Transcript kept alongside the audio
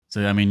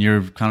So I mean,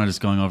 you're kind of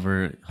just going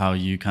over how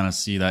you kind of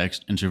see that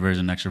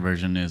introversion,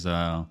 extroversion is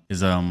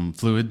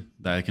fluid,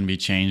 that it can be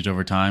changed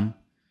over time,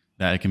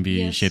 that it can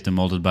be Yes. shaped and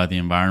molded by the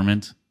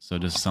environment. So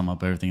just sum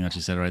up everything that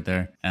you said right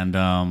there. And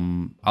I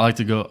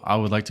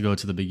would like to go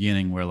to the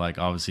beginning where like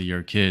obviously you're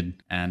a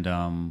kid and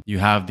you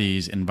have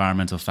these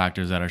environmental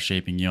factors that are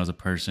shaping you as a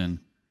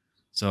person.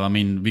 So I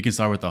mean, we can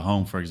start with the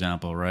home, for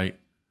example, right?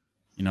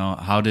 You know,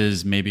 how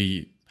does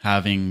maybe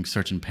having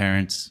certain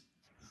parents,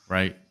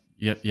 right?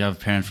 You have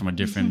parents from a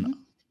different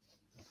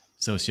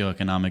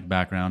socioeconomic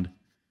background.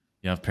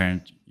 You have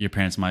your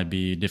parents might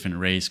be different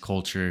race,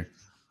 culture.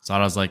 So how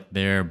does like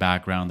their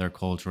background, their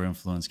cultural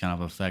influence kind of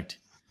affect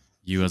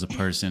you as a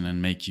person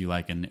and make you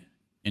like an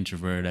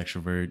introvert,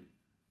 extrovert,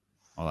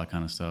 all that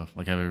kind of stuff?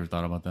 Like, have you ever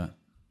thought about that?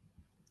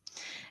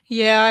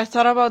 Yeah, I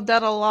thought about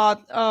that a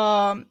lot.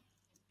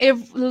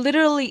 If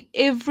literally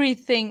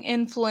everything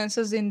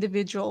influences the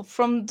individual,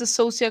 from the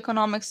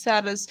socioeconomic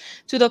status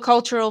to the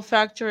cultural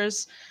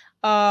factors,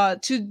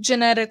 to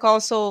genetic,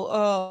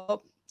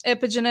 also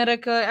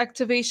epigenetic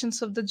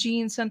activations of the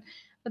genes, and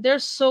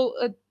there's so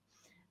uh,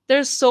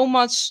 there's so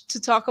much to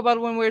talk about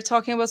when we're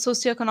talking about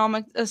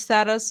socioeconomic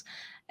status.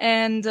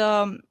 And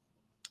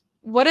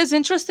what is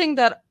interesting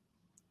that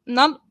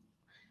not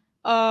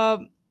uh,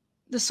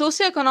 the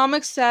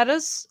socioeconomic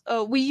status,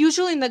 we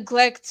usually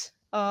neglect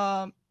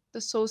the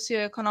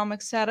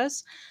socioeconomic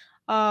status,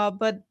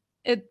 but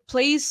it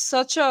plays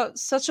such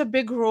a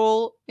big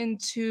role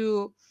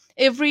into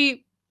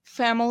every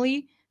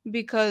family,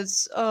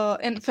 because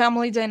in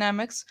family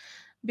dynamics,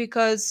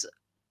 because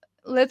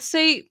let's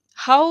say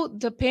how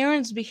the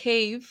parents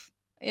behave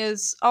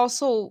is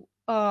also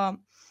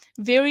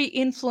very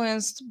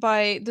influenced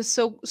by the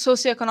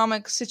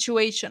socioeconomic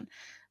situation.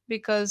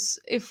 Because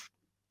if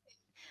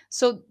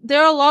so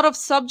there are a lot of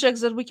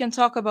subjects that we can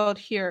talk about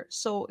here.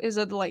 So is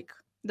it like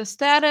the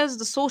status,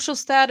 the social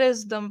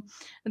status,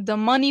 the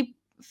money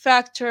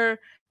factor,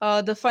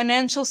 the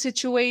financial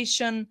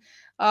situation,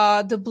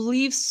 the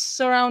beliefs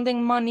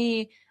surrounding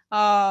money,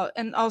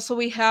 and also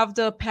we have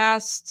the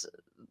past,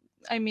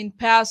 I mean,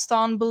 passed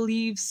on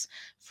beliefs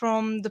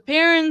from the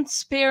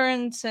parents.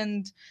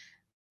 And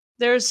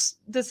this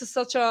is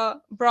such a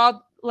broad,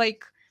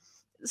 like,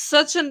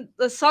 such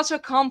a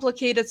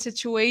complicated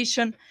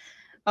situation.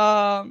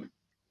 Um,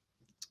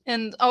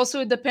 and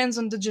also it depends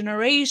on the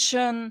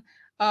generation,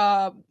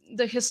 uh,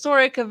 the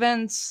historic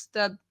events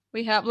that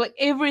we have. Like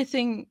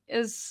everything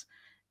is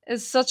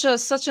such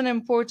an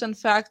important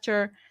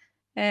factor.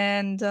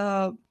 And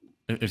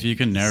If you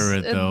can narrow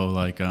s- it uh,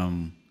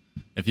 though,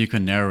 if you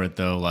can narrow it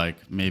though,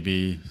 like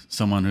maybe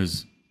someone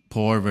who's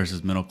poor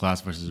versus middle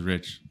class versus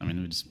rich. I mean,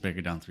 we just break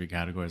it down three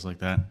categories like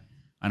that.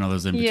 I know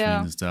there's in between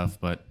yeah. and stuff,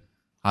 but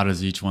how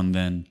does each one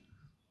then,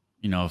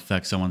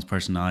 affect someone's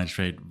personality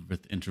trait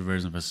with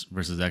introversion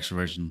versus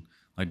extroversion?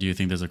 Like, do you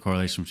think there's a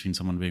correlation between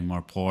someone being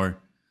more poor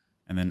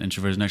and then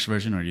introversion,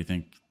 extroversion, or do you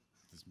think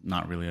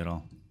not really at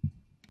all?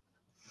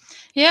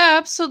 Yeah,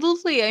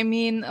 absolutely. I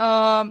mean,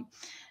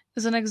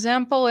 as an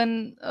example,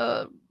 in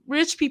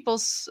rich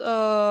people's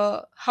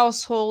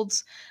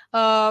households,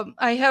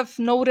 I have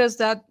noticed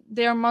that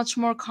they're much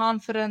more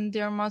confident.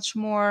 They're much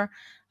more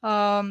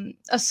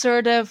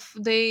assertive.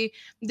 They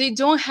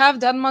don't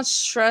have that much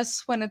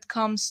stress when it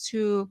comes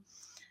to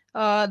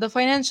the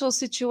financial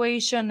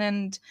situation.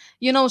 And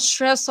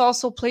stress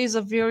also plays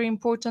a very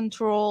important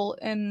role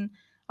in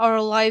our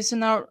lives,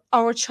 in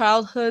our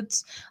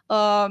childhoods,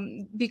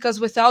 because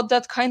without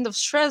that kind of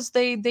stress,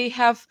 they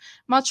have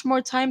much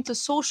more time to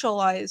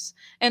socialize.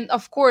 And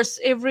of course,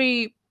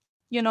 every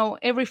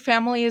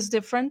family is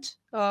different.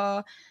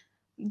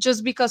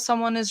 Just because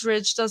someone is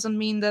rich doesn't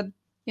mean that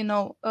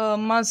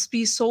must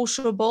be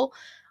sociable.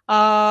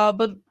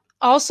 But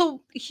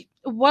also,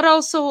 what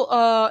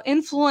also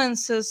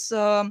influences,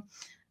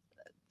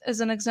 as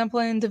an example,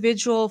 an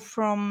individual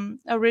from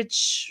a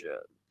rich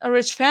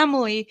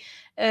family,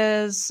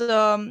 is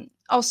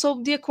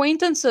also the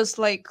acquaintances.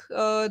 Like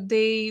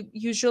they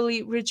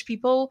usually rich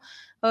people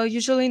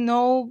usually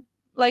know,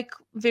 like,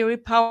 very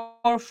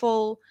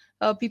powerful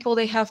people.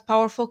 They have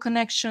powerful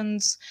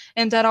connections,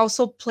 and that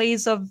also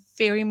plays a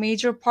very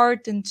major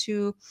part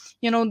into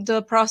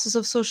the process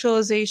of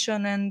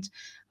socialization, and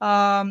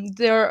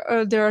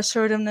their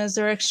assertiveness,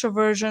 their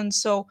extroversion.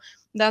 So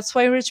that's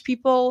why rich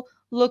people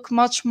look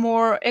much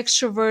more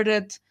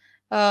extroverted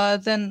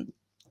than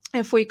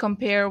if we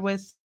compare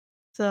with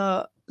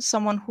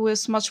someone who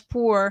is much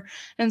poor.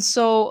 And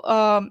so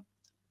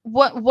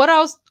what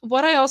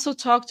I also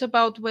talked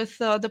about with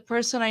the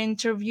person I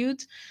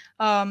interviewed.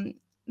 um,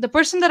 the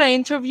person that I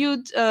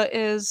interviewed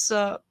is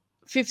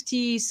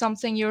 50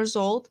 something years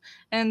old,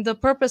 and the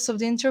purpose of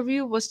the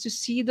interview was to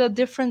see the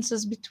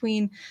differences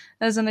between,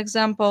 as an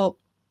example,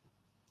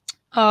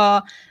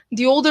 uh,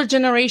 the older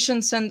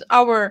generations and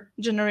our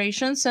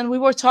generations. And we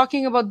were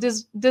talking about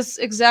this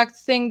exact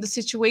thing, the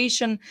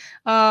situation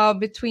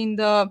between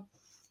the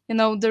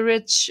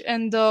rich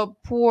and the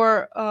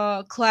poor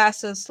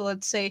classes,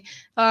 let's say.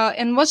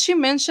 And what she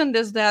mentioned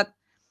is that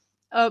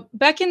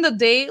back in the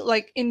day,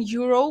 like in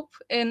Europe,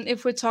 and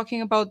if we're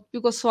talking about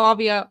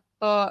Yugoslavia,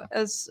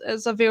 as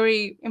a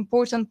very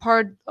important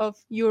part of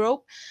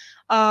Europe.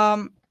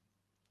 Um,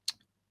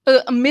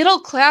 a middle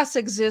class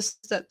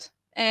existed,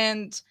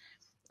 and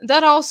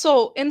that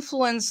also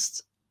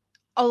influenced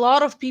a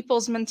lot of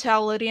people's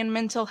mentality and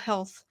mental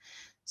health.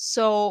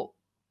 So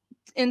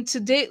in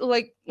today,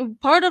 like,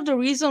 part of the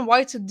reason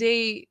why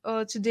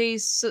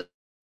today's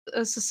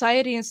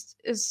society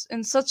is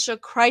in such a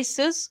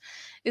crisis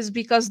is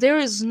because there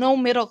is no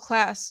middle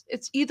class.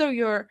 It's either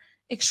you're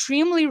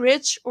extremely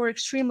rich or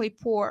extremely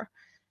poor.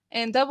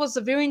 And that was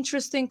a very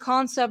interesting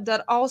concept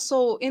that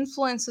also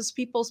influences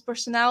people's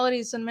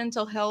personalities and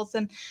mental health.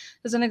 And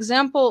as an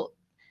example,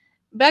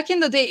 back in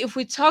the day, if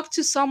we talk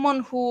to someone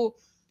who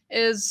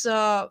is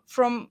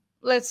from,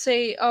 let's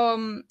say,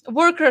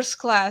 workers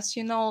class,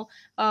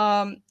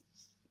 um,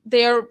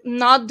 they're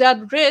not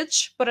that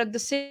rich, but at the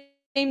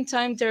same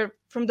time they're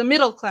from the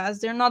middle class,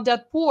 they're not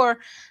that poor.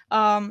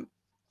 um,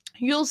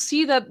 you'll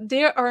see that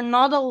there are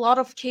not a lot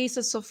of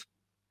cases of,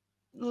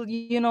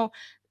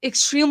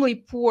 extremely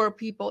poor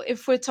people,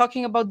 if we're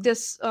talking about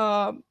this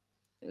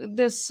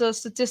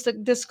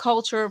statistic, this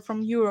culture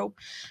from Europe.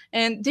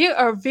 And they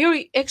are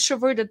very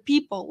extroverted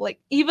people. Like,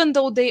 even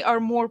though they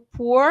are more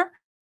poor,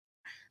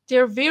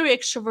 they're very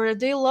extroverted.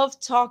 They love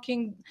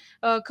talking,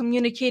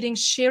 communicating,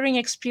 sharing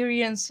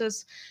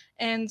experiences.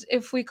 And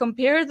if we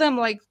compare them,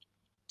 like,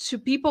 to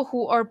people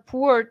who are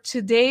poor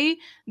today,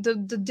 the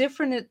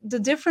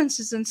difference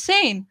is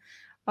insane.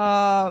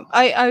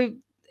 I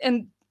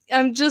and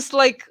I'm just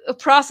like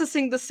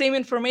processing the same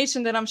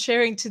information that I'm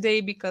sharing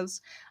today, because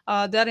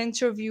that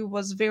interview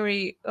was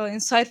very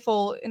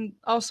insightful, and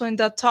also in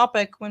that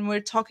topic when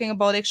we're talking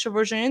about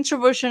extroversion and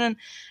introversion,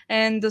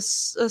 and the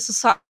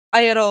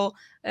societal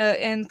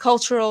and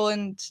cultural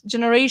and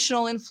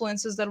generational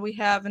influences that we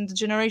have, and the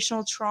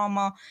generational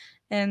trauma,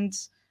 and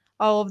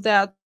all of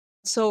that.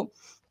 So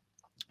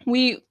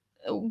we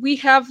we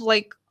have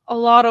like a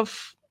lot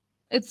of,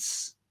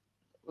 it's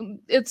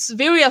it's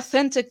very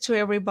authentic to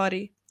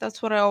everybody.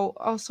 That's what I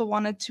also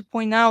wanted to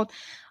point out.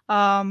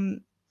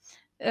 um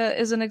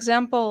as an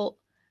example,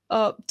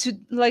 to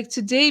like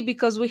today,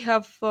 because we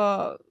have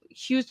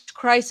huge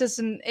crisis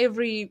in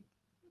every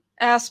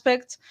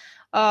aspect.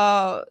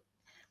 uh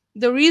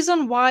the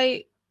reason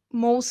why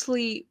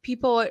mostly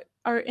people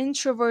are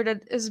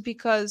introverted is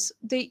because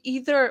they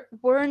either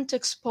weren't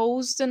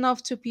exposed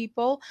enough to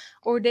people,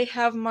 or they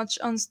have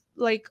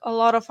like a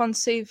lot of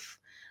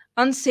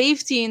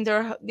unsafety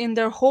in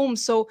their home.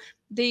 So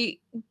they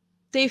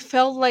they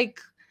felt like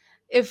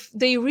if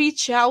they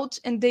reach out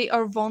and they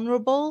are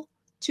vulnerable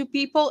to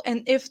people,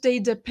 and if they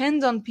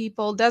depend on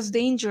people, that's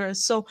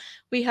dangerous. So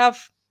we have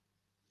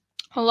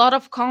a lot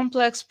of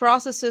complex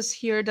processes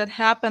here that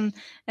happen,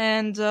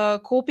 and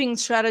coping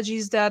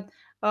strategies that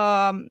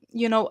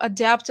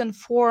adapt and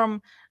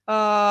form,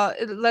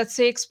 let's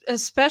say,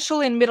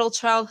 especially in middle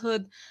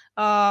childhood.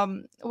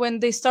 When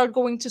they start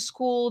going to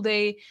school,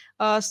 they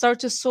start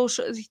to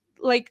social,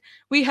 like,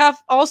 we have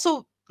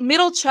also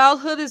middle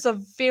childhood is a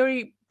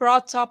very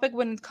broad topic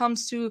when it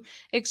comes to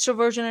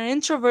extroversion and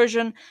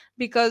introversion,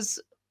 because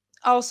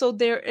also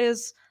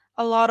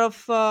a lot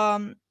of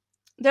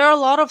there are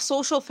a lot of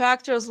social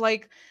factors,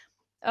 like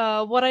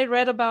what I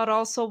read about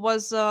also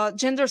was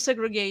gender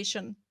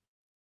segregation.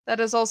 That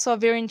is also a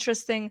very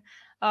interesting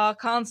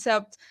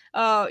concept.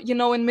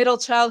 In middle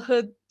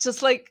childhood,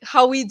 just like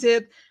how we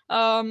did,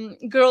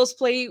 girls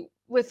play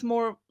with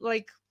more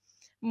like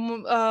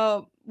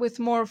with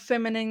more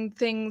feminine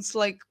things,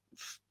 like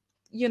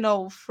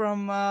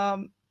from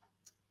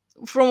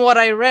what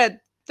I read.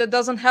 That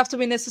doesn't have to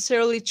be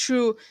necessarily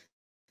true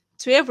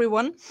to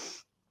everyone.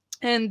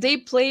 And they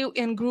play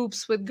in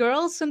groups with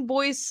girls, and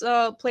boys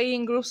play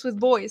in groups with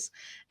boys.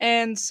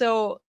 And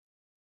so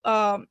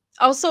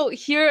also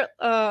here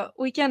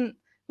we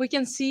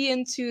can see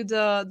into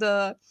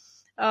the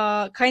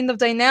kind of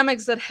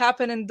dynamics that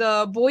happen in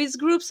the boys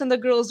groups and the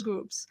girls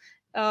groups.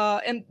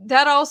 And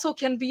that also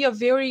can be a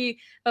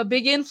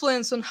big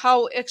influence on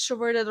how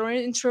extroverted or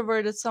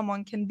introverted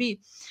someone can be.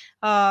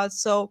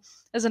 So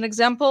as an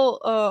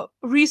example,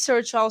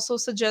 research also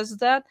suggests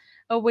that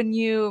when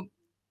you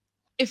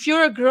if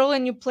you're a girl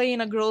and you play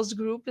in a girls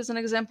group, as an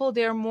example,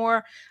 they're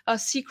more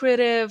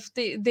secretive.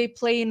 They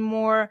play in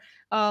more,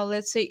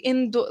 let's say,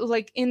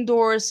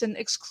 indoors and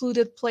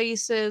excluded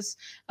places.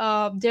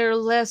 They're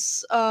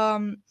less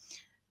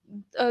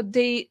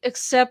they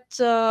accept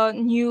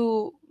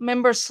new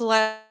members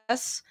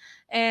less,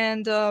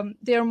 and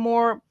they're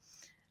more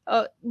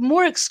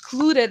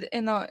excluded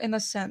in a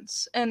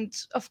sense. And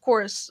of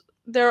course,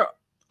 there are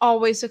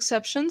always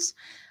exceptions,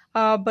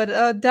 but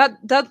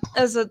that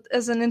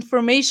as an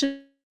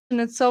information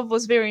itself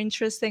was very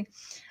interesting,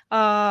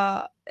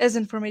 as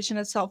information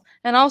itself.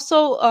 And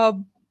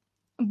also,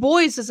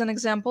 boys, as an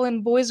example,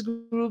 in boys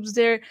groups,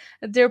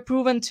 they're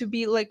proven to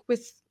be like,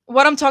 with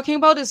what I'm talking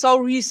about is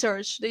all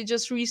research. They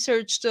just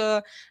researched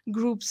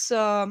groups,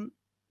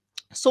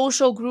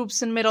 social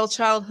groups in middle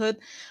childhood.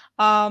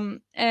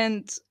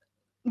 And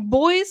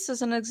boys,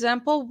 as an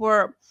example,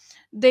 were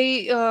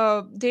they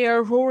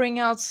are roaring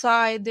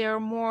outside. They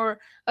are more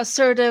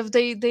assertive.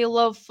 They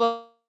love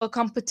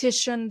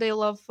competition. They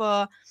love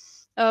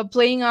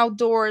playing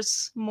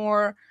outdoors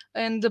more,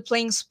 and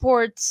playing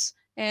sports.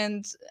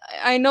 And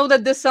I know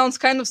that this sounds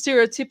kind of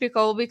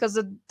stereotypical, because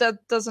that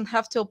doesn't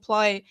have to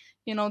apply,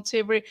 to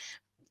every.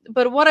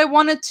 But what I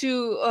wanted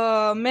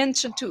to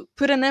mention, to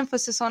put an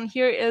emphasis on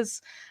here,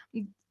 is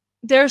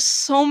there's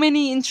so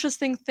many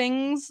interesting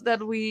things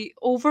that we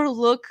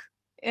overlook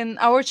in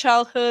our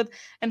childhood,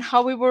 and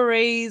how we were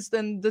raised,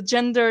 and the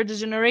gender, the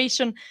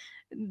generation.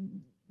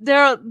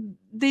 There are,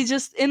 they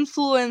just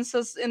influence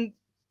us, and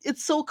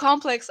it's so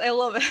complex. I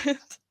love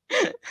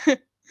it.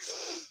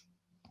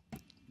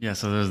 Yeah,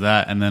 so there's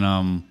that, and then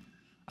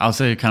I'll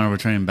say kind of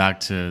returning back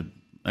to,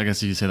 I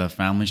guess you could say, that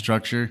family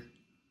structure.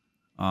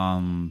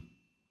 Um,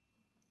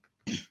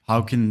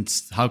 how can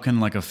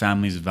like a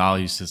family's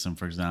value system,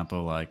 for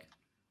example, like,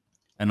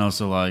 and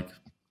also like,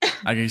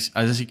 I guess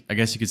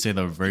you could say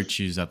the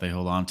virtues that they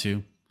hold on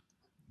to.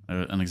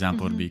 An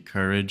example would Hmm. be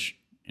courage,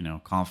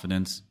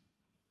 confidence,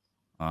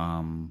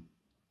 um,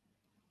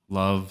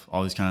 love,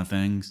 all these kind of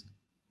things.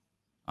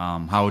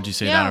 How would you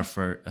say that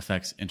Yeah.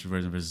 affects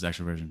introversion versus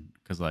extroversion?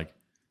 Because like,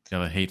 if you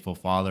have a hateful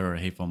father or a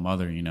hateful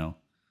mother,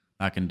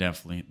 that can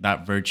definitely,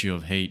 that virtue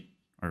of hate,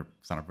 or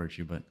it's not a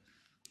virtue, but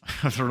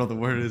I don't know what the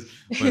word is,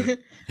 but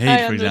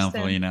hate, I for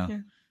example,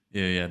 understand.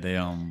 Yeah. yeah, yeah, they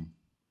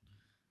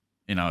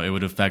it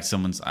would affect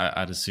someone's,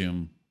 I'd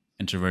assume,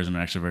 introversion or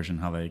extroversion,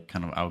 how they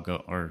kind of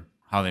outgo, or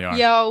how they are.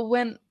 Yeah,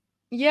 when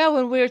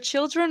we're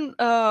children,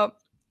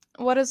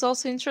 what is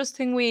also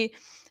interesting, we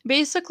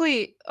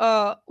basically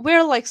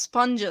we're like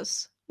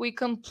sponges. We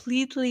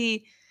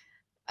completely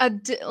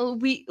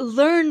we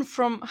learn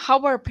from how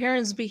our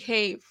parents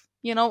behave,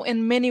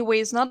 in many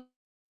ways, not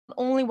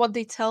only what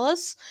they tell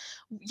us.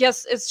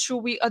 Yes, it's true,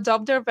 we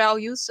adopt their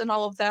values and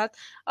all of that.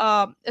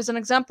 As an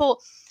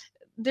example,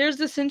 there's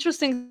this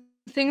interesting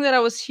thing that I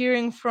was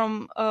hearing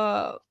from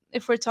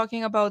if we're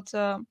talking about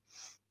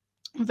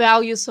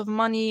values of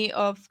money,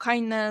 of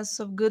kindness,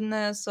 of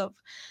goodness, of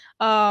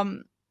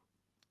um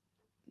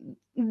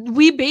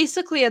we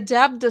basically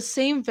adapt the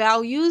same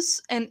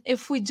values, and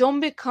if we don't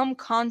become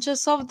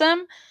conscious of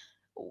them,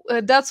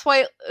 that's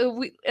why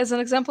we, as an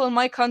example, in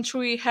my country,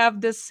 we have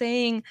this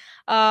saying,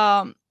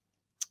 um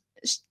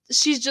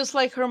she's just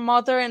like her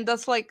mother. And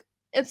that's like,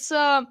 it's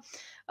like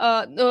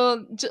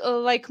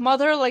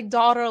mother like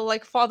daughter,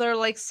 like father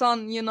like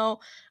son,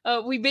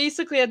 we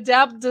basically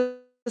adapt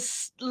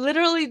this,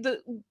 literally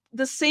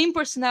the same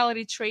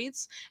personality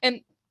traits.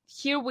 And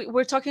here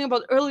we're talking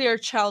about earlier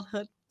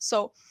childhood.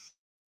 So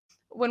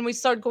when we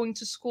start going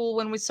to school,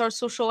 when we start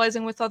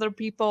socializing with other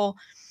people,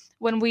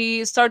 when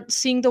we start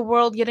seeing the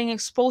world, getting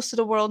exposed to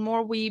the world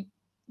more, we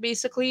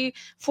basically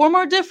form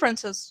our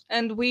differences,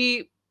 and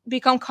we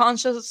become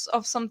conscious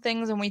of some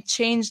things, and we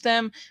change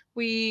them.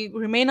 We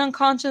remain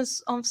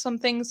unconscious of some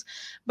things.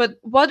 But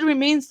what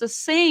remains the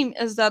same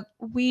is that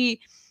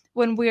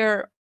when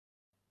we're,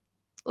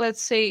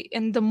 let's say,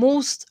 in the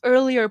most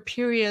earlier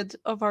period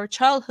of our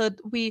childhood,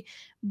 we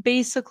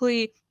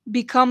basically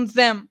become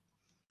them,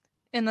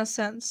 in a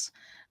sense.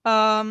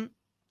 um,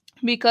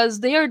 because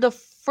they are the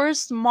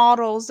first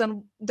models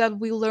that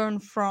we learn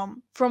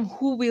from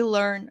who we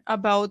learn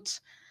about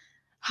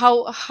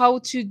how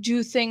to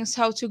do things,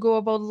 how to go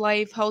about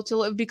life, how to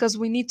live, because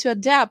we need to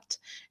adapt.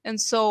 And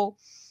so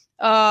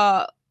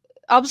uh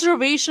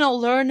observational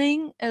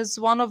learning is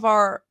one of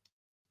our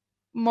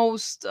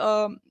most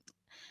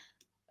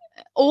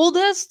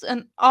oldest,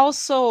 and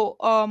also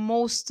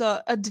most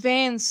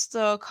advanced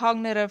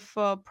cognitive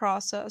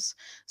process.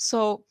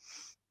 So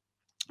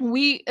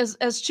we,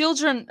 as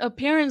children,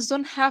 parents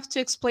don't have to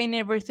explain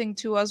everything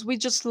to us, we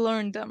just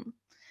learn them.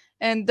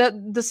 And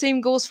that the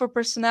same goes for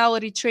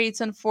personality traits.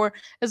 And for,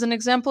 as an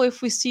example,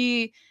 if we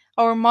see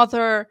our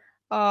mother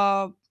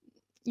uh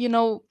you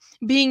know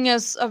being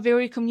as a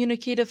very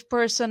communicative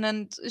person,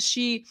 and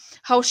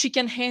how she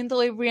can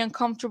handle every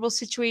uncomfortable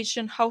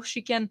situation, how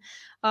she can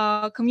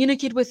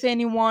communicate with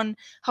anyone,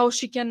 how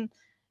she can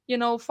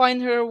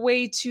find her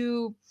way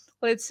to,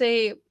 let's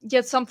say,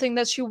 get something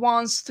that she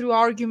wants through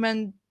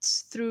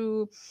arguments,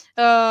 through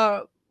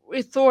uh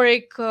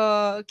rhetoric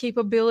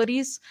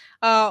capabilities.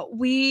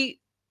 We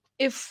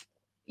if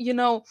you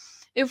know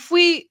if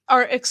we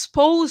are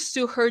exposed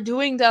to her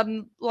doing that,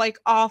 like,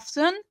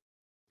 often,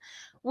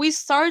 we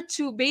start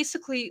to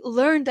basically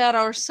learn that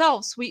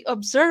ourselves. We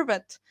observe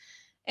it.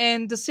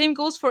 And the same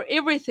goes for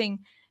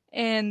everything.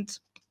 And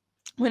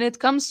when it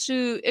comes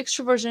to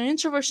extroversion and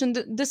introversion,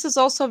 this is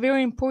also a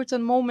very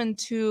important moment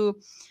to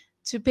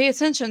pay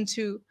attention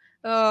to.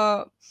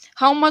 uh,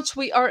 how much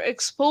we are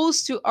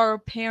exposed to our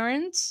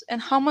parents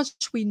and how much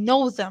we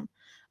know them.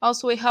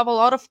 Also, we have a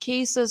lot of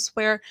cases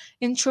where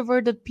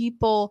introverted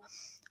people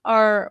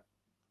are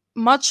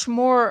much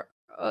more,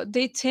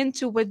 they tend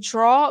to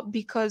withdraw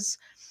because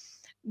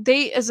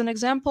they, as an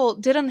example,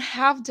 didn't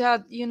have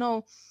that,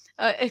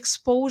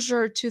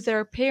 exposure to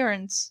their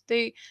parents.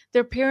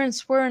 Their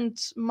parents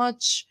weren't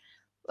much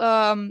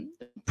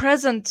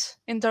present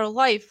in their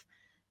life.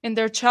 in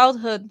their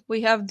childhood.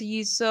 We have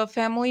these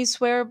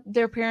families where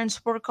their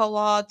parents work a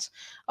lot,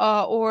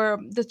 or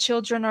the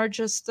children are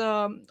just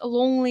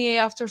lonely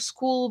after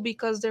school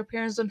because their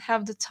parents don't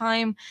have the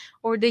time,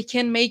 or they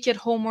can't make it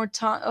home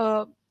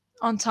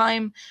on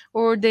time,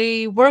 or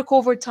they work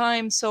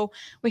overtime. So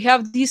we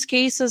have these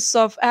cases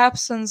of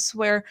absence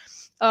where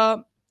uh,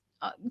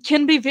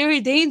 can be very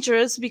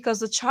dangerous because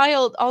the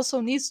child also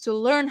needs to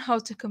learn how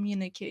to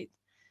communicate.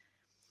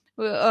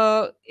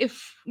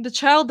 If the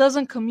child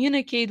doesn't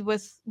communicate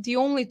with the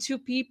only two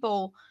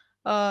people,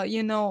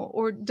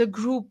 or the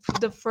group,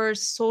 the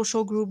first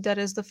social group, that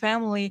is the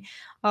family,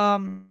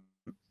 um,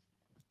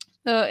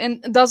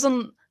 and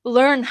doesn't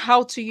learn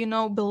how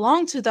to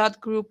belong to that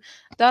group,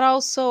 that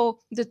also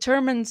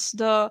determines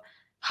the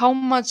how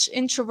much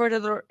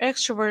introverted or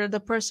extroverted the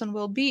person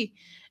will be.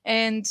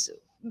 And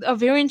a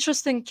very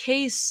interesting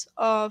case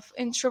of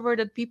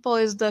introverted people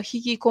is the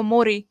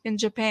hikikomori in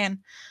Japan.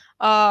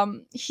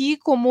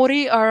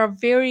 Hikikomori are a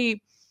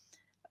very,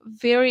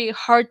 very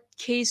hard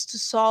case to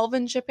solve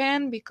in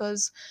Japan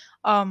because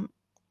um,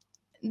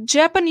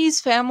 Japanese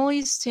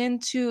families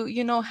tend to,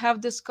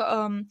 have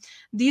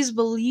these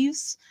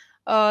beliefs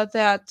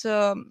that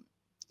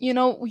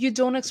you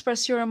don't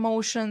express your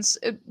emotions.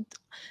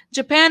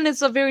 Japan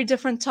is a very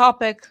different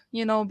topic,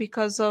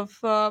 because of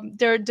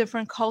their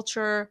different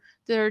culture,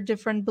 their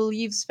different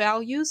beliefs,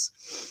 values.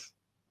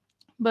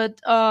 But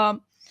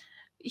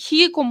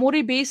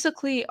hikikomori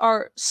basically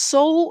are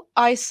so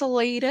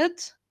isolated,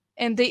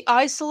 and they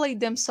isolate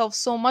themselves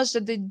so much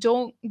that they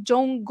don't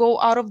go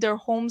out of their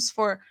homes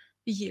for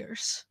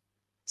years.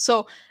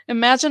 So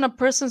imagine a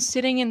person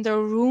sitting in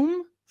their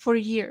room for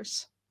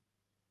years,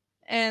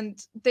 and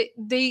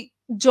they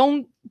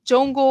don't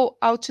go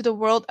out to the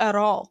world at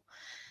all.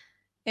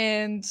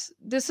 And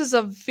this is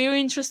a very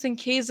interesting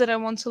case that I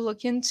want to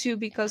look into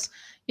because,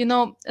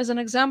 as an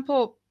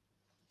example,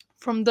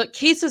 from the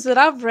cases that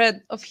I've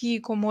read of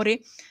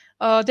hikikomori,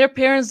 their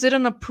parents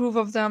didn't approve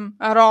of them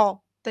at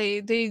all.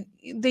 They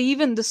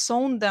even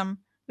disowned them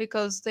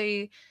because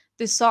they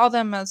saw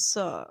them as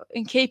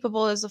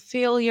incapable, as a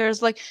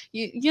failures. Like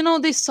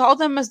they saw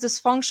them as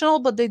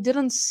dysfunctional, but they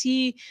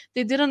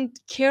didn't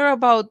care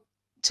about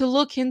to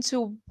look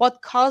into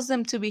what caused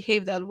them to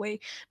behave that way,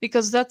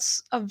 because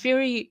that's a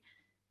very,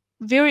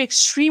 very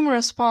extreme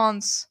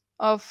response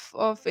of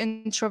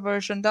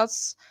introversion.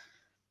 That's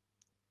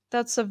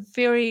a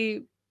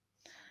very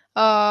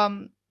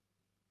um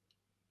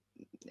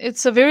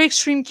it's a very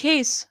extreme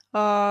case.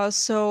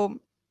 So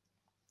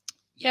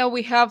yeah,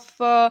 we have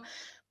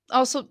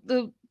also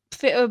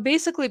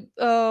basically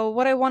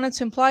what I wanted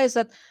to imply is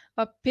that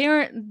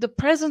the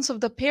presence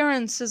of the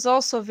parents is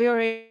also a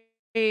very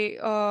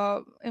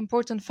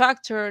important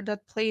factor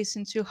that plays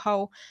into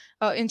how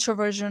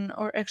introversion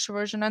or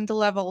extroversion and the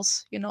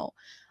levels,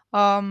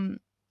 um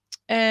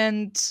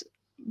and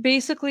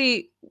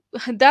basically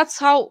that's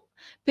how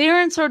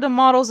parents are the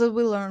models that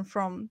we learn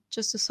from,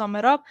 just to sum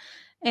it up.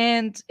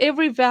 And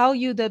every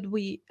value that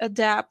we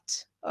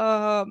adapt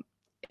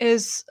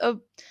is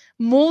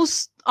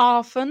most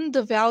often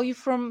the value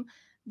from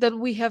that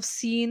we have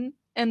seen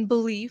and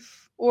believe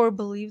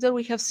that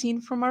we have seen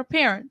from our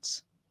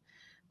parents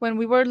when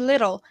we were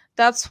little.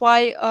 That's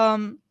why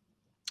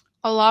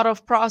a lot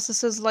of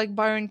processes like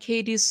Byron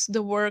Katie's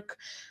The Work,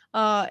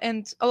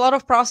 and a lot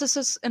of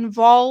processes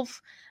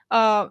involve,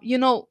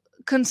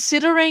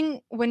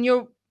 considering when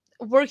you're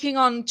working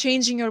on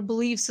changing your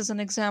beliefs, as an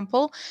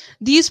example.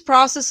 These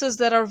processes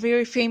that are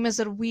very famous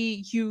that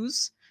we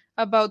use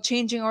about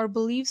changing our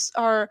beliefs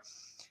uh,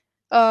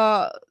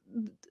 are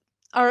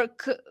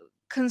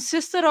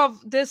consisted of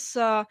this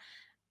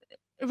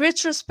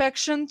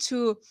retrospection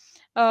to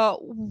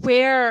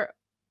where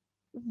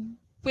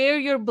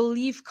your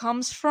belief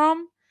comes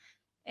from,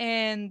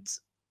 and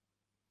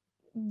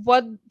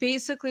what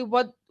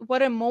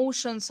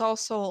emotions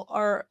also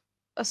are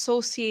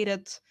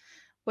associated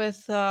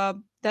with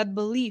that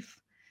belief.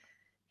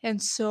 And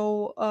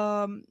so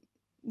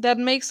that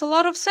makes a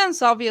lot of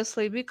sense,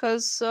 obviously,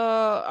 because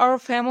our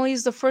family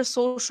is the first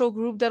social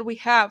group that we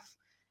have,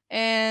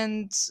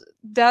 and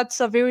that's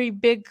a very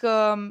big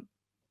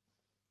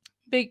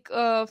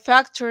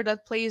factor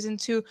that plays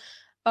into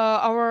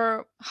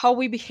our how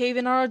we behave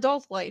in our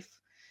adult life.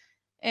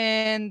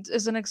 And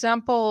as an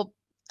example,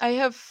 I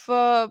have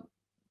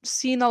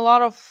seen a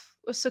lot of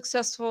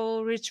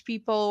successful rich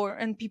people,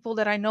 and people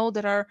that I know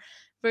that are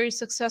very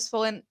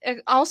successful and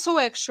also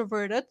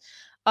extroverted,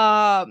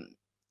 um,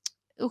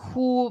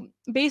 who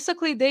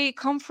basically they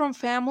come from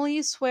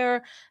families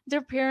where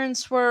their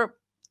parents were,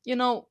 you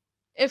know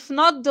if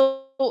not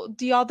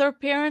the other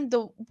parent,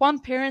 the one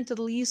parent at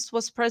least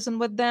was present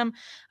with them.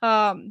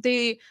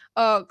 They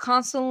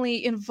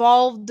constantly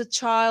involved the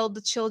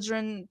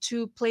children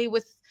to play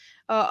with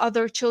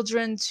other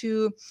children,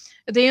 to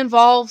they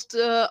involved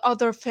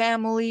other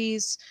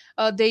families.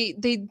 They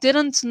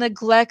didn't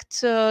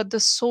neglect the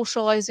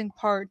socializing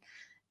part.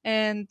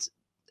 And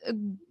uh,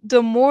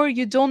 the more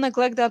you don't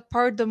neglect that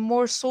part, the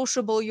more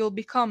sociable you'll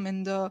become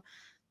in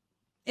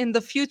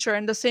the future.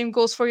 And the same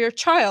goes for your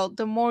child.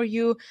 The more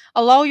you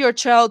allow your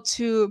child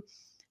to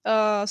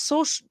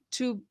social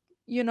to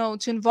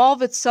to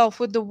involve itself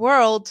with the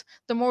world,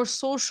 the more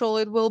social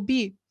it will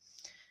be.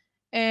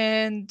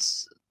 And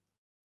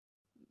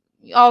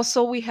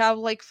also we have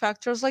like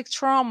factors like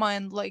trauma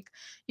and like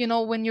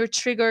when you're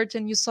triggered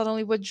and you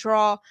suddenly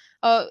withdraw.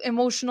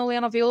 Emotionally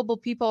unavailable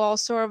people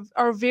also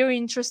are very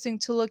interesting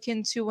to look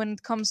into when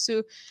it comes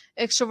to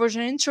extroversion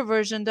and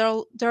introversion.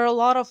 There are a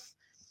lot of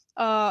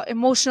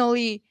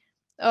emotionally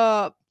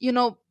you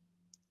know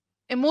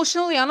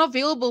emotionally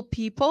unavailable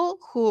people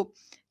who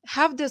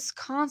have this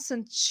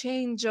constant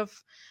change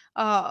of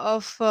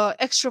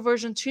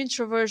extroversion to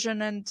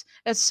introversion and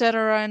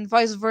etc. and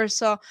vice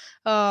versa.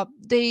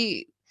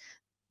 They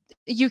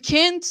you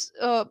can't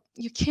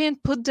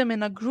put them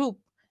in a group.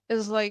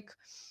 It's like,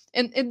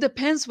 and it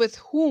depends with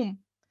whom.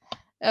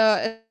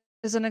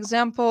 As an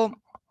example,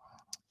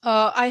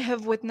 I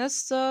have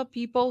witnessed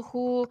people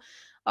who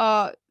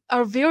uh,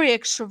 are very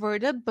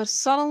extroverted, but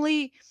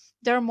suddenly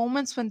there are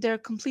moments when they're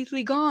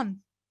completely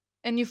gone,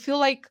 and you feel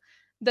like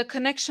the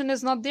connection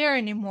is not there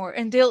anymore,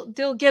 and they'll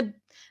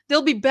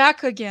be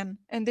back again,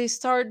 and they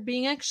start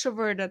being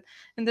extroverted,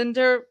 and then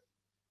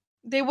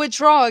they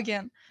withdraw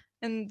again,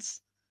 and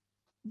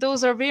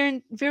those are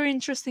very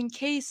interesting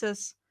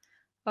cases.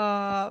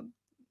 Uh,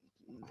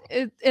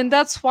 and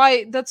that's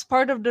why that's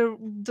part of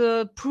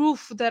the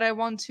proof that I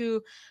want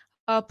to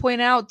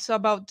point out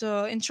about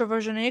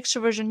introversion and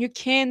extroversion.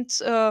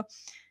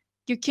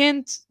 You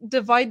can't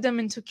divide them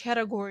into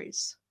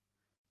categories.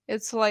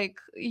 It's like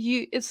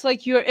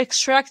you're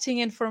extracting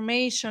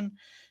information.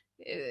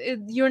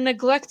 You're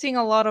neglecting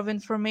a lot of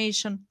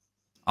information.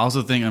 I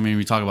also think, I mean,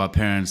 we talk about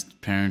parents,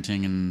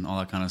 parenting, and all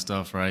that kind of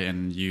stuff, right?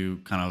 And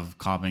you kind of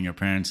copying your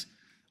parents.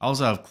 I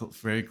also have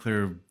very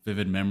clear,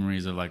 vivid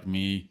memories of like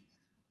me.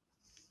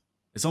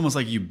 It's almost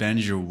like you bend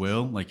your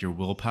will, like your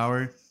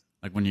willpower,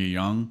 like when you're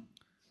young,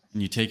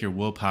 and you take your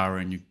willpower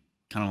and you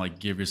kind of like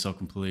give yourself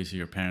completely to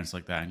your parents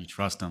like that, and you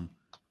trust them.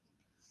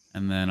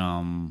 And then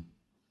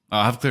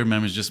I have clear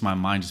memories, just my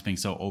mind just being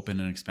so open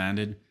and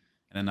expanded,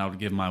 and then I would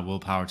give my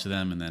willpower to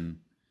them, and then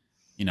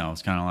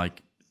it's kind of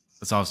like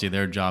it's obviously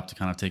their job to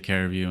kind of take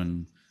care of you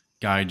and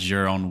guide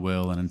your own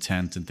will and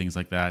intent and things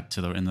like that to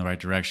the in the right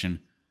direction.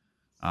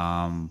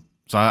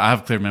 So I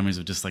have clear memories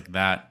of just like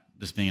that,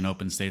 just being in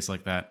open states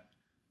like that,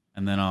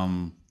 and then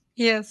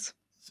Yes.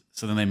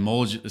 so then they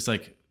mold you. It's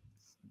like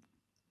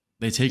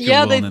they take your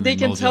Yeah, will and then they they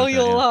can mold you tell like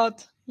you that. a Yeah,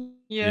 lot.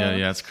 Yeah.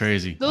 yeah, it's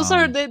crazy.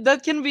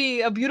 That can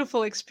be a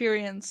beautiful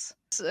experience,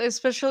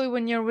 especially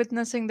when you're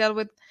witnessing that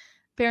with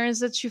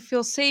parents that you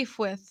feel safe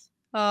with.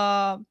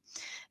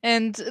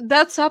 And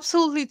that's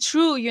absolutely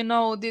true.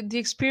 The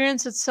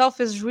experience itself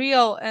is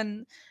real,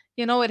 and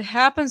it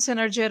happens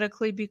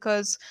energetically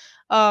because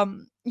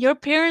your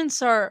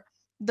parents are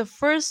the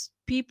first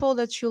people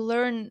that you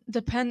learn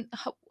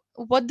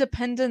what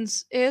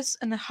dependence is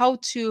and how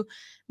to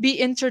be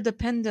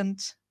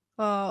interdependent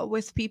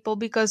with people.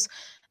 Because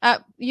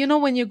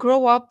when you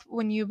grow up,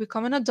 when you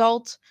become an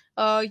adult,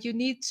 you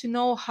need to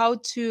know how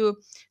to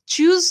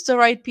choose the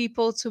right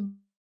people to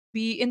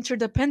be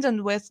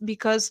interdependent with,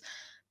 because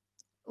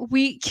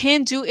we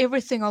can't do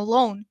everything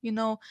alone.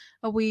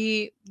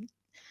 We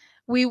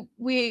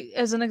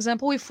as an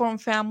example, we form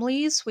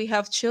families, we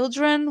have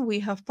children, we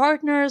have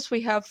partners,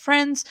 we have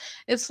friends.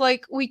 It's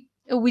like we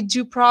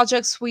do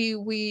projects,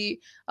 we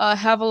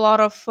have a lot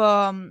of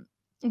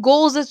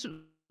goals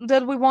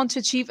that we want to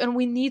achieve, and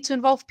we need to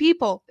involve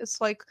people. It's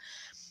like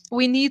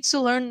we need to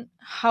learn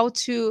how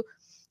to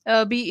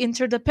be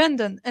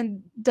interdependent,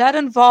 and that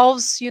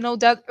involves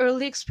that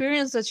early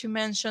experience that you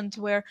mentioned,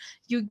 where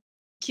you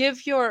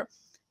give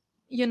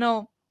you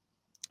know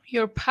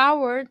your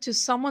power to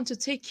someone to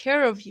take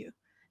care of you.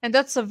 And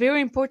that's a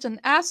very important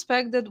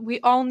aspect that we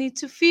all need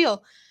to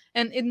feel,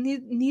 and it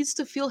needs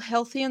to feel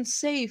healthy and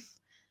safe.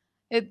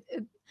 it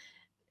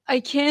I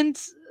can't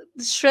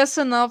stress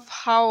enough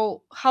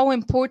how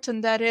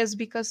important that is,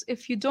 because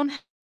if you don't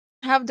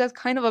have that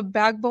kind of a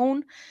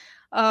backbone,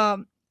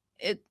 um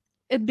it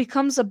it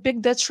becomes a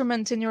big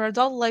detriment in your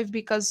adult life,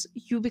 because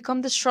you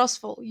become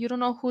distrustful, you don't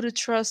know who to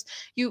trust.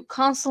 You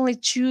constantly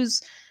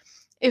choose,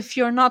 if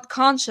you're not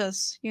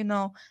conscious,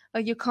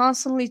 you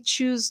constantly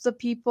choose the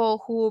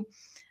people who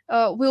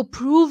will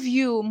prove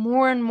you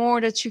more and more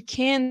that you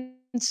can't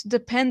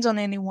depend on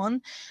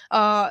anyone.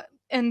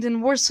 And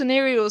in worst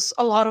scenarios,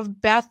 a lot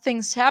of bad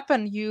things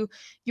happen. You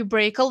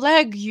break a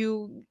leg,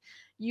 you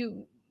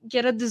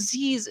get a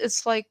disease.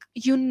 It's like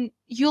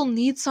you'll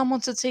need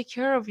someone to take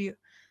care of you,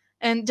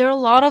 and there are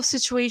a lot of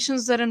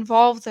situations that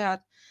involve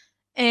that.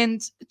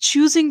 And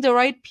choosing the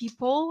right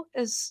people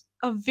is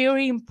a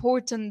very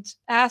important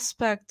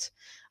aspect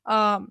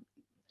um,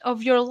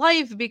 of your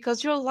life,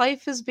 because your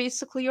life is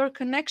basically your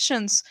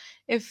connections.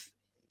 If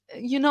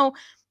you know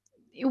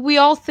We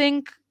all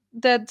think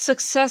that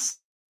success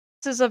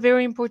is a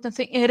very important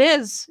thing. It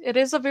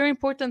is a very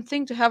important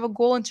thing to have a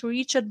goal and to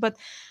reach it, but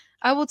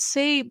I would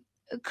say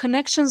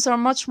connections are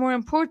much more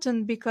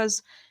important,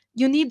 because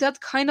you need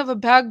that kind of a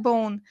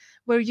backbone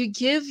where you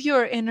give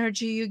your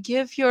energy, you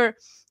give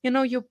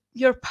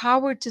your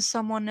power to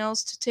someone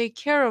else to take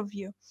care of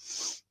you.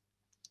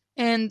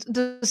 and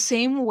the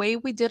same way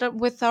we did it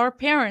with our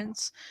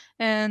parents.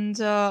 And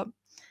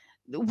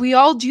we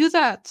all do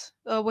that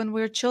when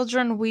we're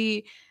children.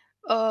 We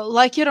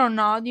like it or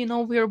not,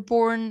 we're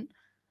born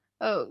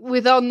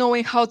without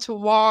knowing how to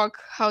walk,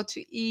 how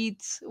to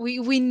eat.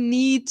 We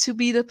need to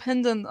be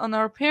dependent on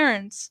our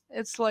parents.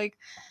 It's like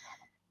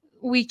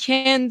we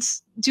can't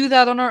do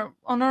that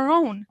on our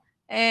own.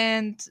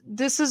 And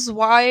this is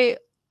why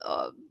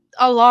uh,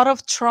 a lot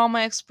of trauma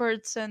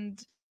experts and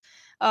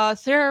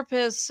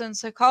therapists and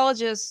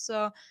psychologists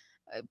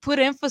put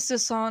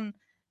emphasis on,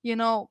 you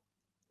know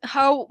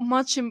how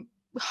much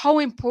how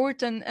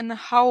important and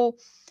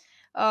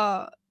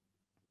uh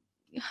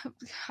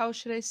how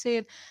should I say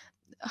it,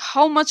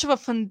 how much of a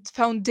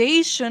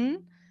foundation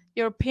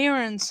your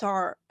parents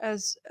are,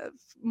 as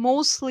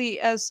mostly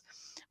as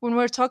when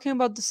we're talking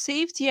about the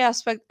safety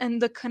aspect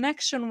and the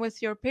connection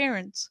with your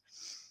parents.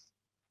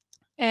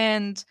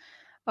 And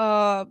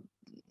uh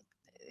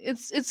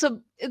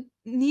it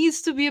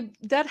needs to be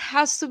that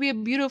has to be a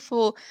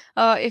beautiful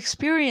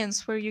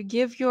experience where you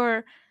give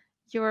your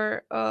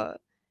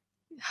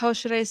how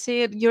should I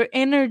say it, your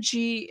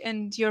energy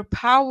and your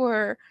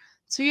power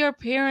to your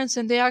parents,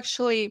 and they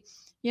actually,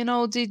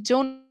 they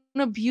don't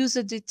abuse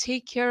it, they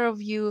take care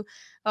of you.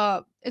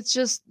 It's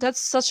just,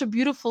 that's such a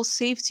beautiful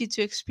safety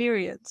to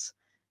experience.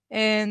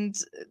 And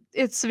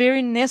it's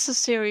very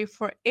necessary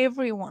for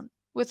everyone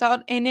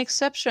without any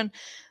exception.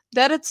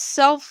 That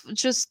itself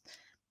just,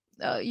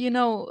 you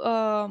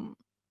know,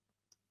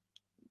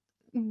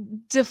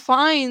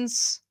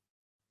 defines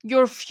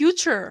your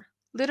future,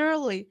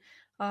 literally.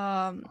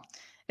 um,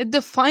 it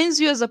defines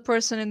you as a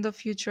person in the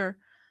future.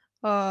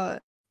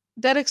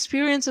 That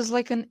experience is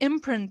like an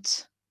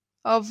imprint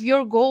of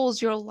your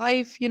goals, your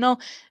life.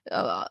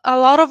 A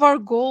lot of our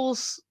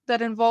goals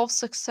that involve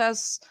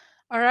success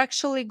are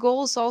actually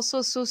goals also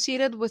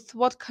associated with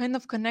what kind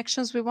of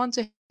connections we want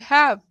to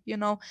have.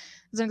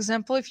 As an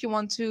example, if you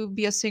want to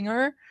be a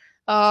singer,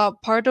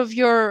 part of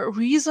your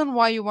reason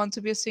why you want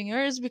to be a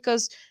singer is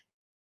because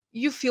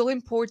you feel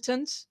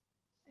important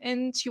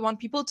and you want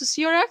people to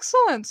see your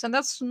excellence, and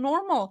that's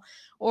normal.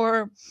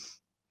 Or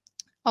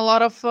a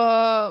lot of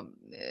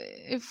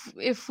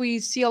if we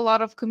see a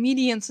lot of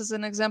comedians as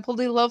an example,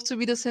 they love to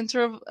be the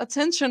center of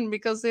attention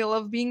because they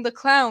love being the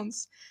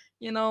clowns.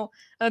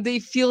 They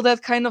feel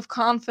that kind of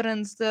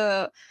confidence,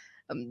 the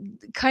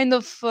kind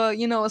of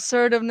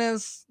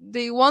assertiveness.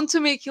 They want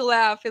to make you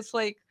laugh. It's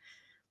like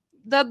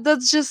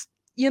that's just,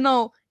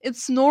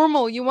 it's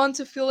normal. You want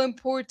to feel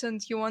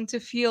important, you want to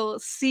feel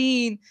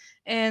seen.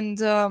 And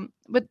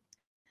but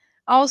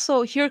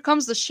also, here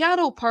comes the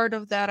shadow part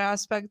of that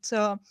aspect.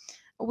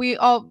 We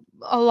all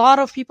A lot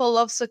of people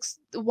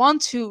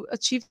want to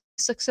achieve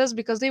success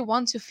because they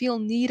want to feel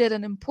needed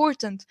and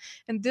important.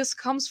 And this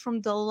comes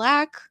from the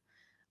lack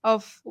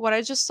of what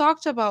I just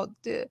talked about,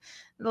 the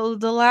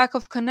lack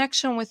of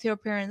connection with your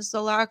parents,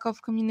 the lack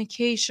of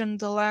communication,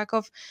 the lack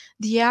of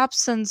the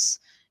absence.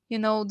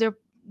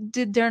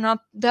 They're not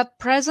that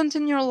present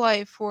in your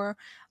life. Or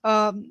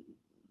um,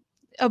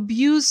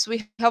 abuse.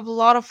 We have a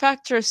lot of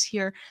factors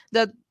here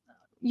that,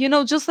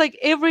 just like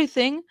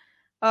everything,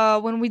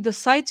 when we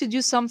decide to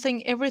do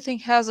something, everything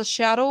has a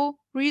shadow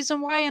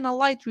reason why and a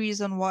light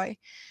reason why.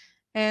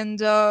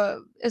 And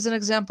as an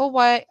example,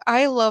 why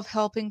I love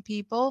helping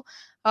people,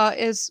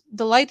 is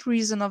the light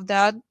reason of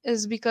that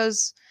is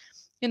because,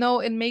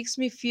 it makes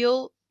me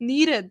feel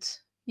needed,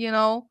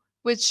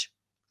 which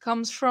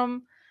comes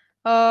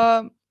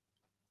uh,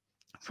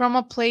 from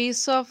a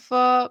place of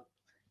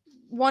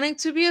wanting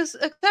to be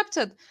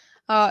accepted.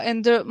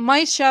 And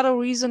my shadow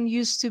reason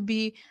used to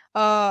be,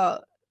 uh,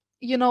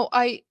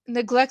 I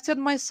neglected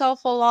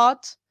myself a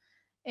lot.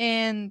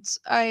 And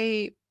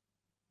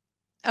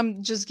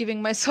I'm just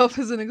giving myself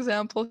as an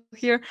example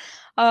here.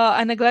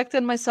 I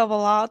neglected myself a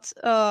lot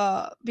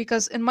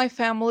because in my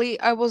family,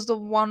 I was the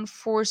one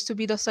forced to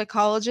be the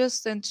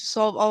psychologist and to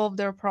solve all of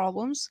their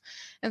problems.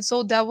 And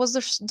so that was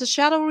the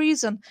shadow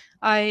reason.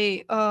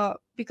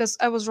 Because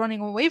I was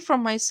running away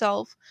from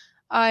myself,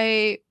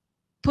 I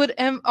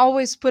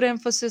always put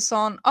emphasis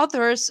on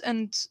others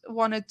and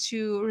wanted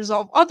to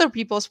resolve other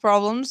people's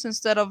problems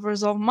instead of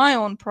resolve my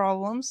own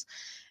problems.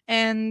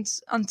 And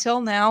until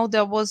now,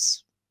 that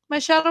was my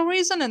shadow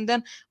reason. And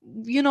then,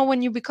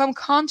 when you become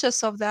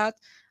conscious of that,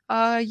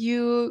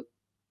 you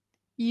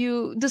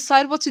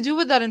decide what to do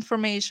with that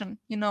information.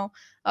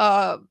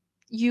 uh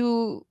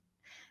you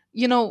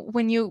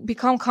when you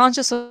become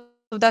conscious of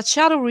that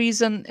shadow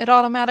reason, it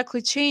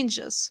automatically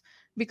changes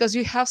because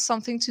you have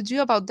something to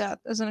do about that.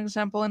 As an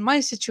example, in my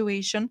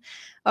situation,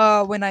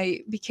 when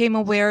I became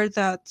aware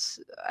that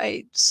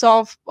I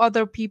solve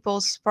other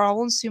people's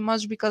problems too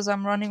much because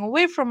I'm running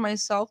away from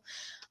myself,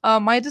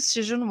 my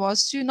decision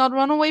was to not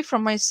run away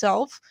from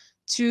myself,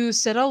 to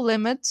set a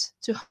limit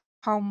to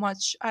how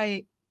much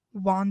I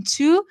want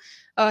to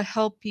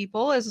help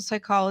people as a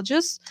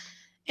psychologist,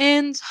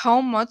 and how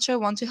much I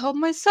want to help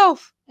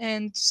myself,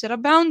 and to set a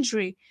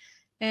boundary.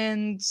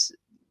 And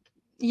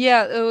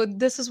yeah,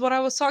 this is what I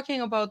was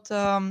talking about.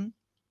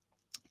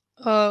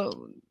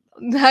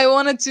 I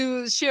wanted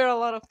to share a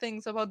lot of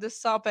things about this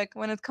topic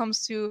when it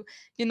comes to,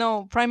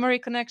 primary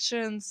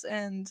connections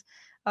and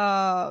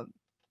uh,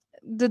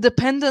 the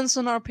dependence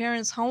on our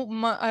parents,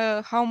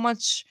 how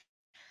much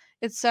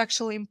it's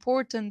actually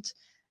important,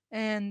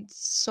 and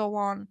so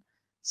on.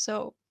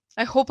 So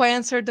I hope I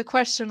answered the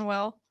question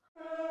well.